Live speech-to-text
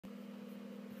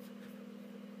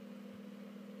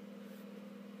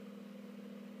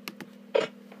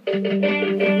Let's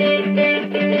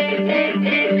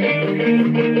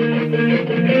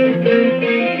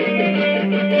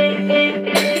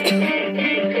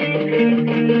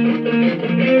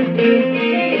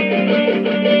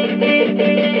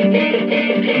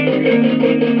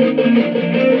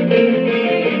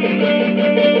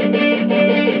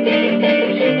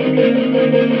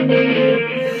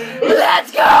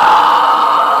go!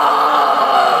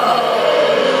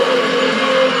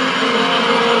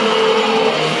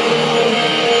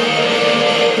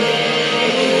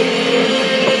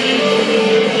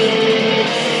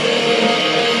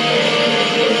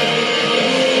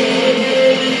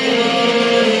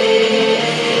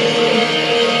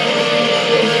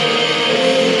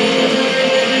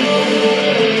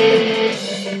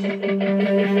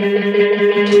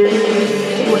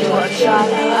 With what shot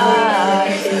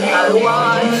eyes, I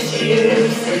want you to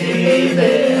see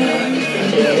them.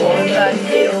 The one that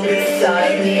feels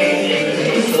beside me,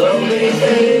 slowly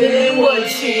fading, would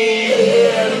she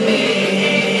hear me?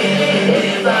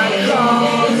 If I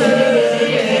call her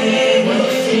name,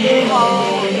 would she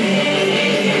hold me?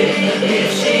 If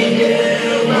she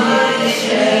knew my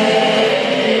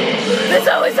shame. There's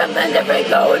always something different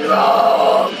going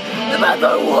wrong. The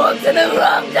mother walks in the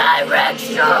wrong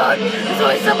direction. There's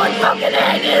always someone fucking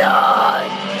hanging on.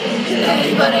 Can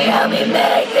anybody help me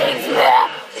make things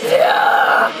better?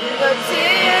 The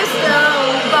tears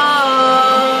don't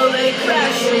fall, they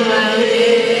crash around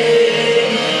me.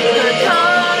 The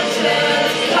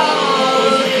conscience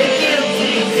calls the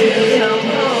guilty to come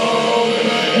home.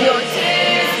 Your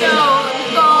tears don't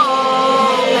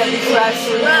fall, they crash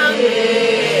around me.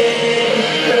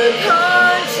 The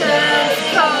conscience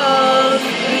calls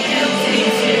the guilty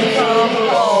to come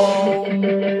home.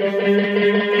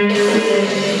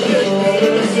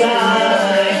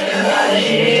 I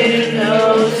hear no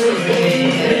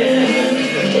screaming.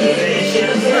 The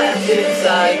visions left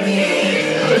inside me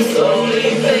are slowly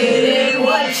fading.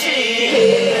 Would she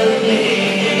hear me?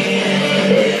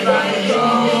 If I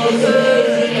called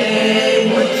her name,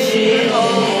 would she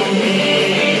hold me?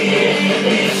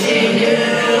 If she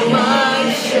knew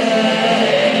my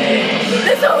shame.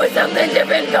 There's always something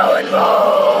different going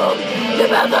wrong. The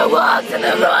mother walks in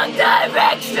the wrong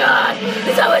direction.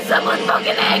 There's always someone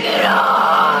fucking hanging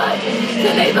on.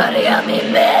 Can anybody help me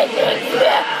make things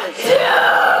better?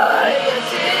 Your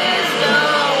tears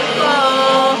don't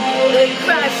fall, they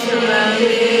crash around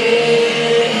me.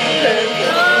 Her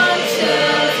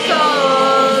conscience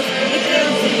calls the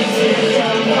guilty to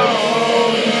come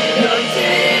home. Your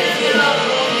tears don't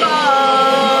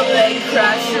fall, they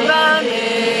crash around me.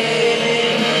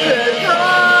 Her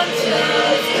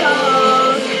conscience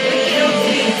calls the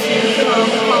guilty to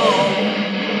come home.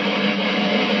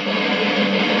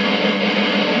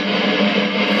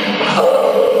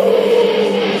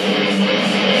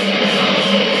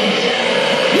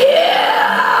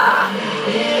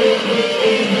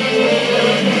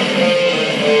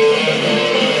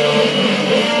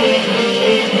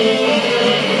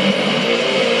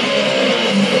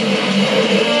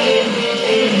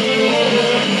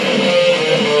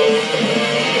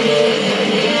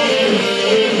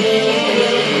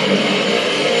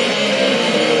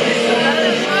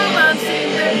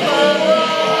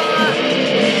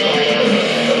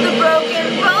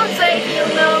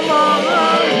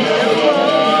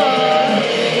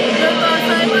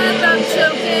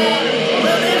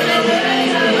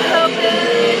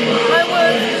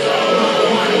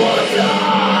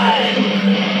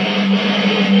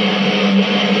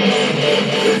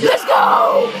 Let's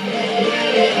go!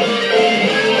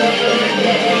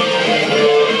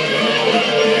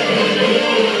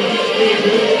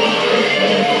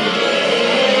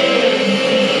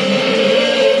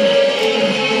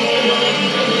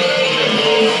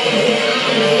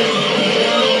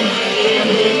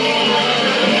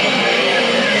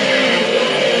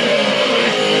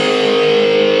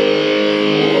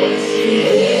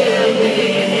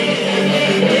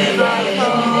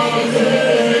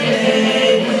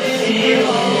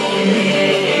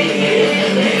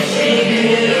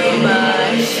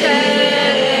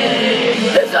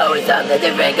 Something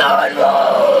different going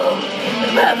wrong.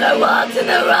 The mother walks in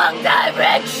the wrong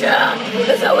direction.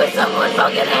 There's always someone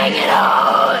fucking hanging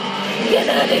on. Can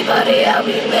anybody help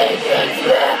me make things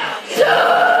better?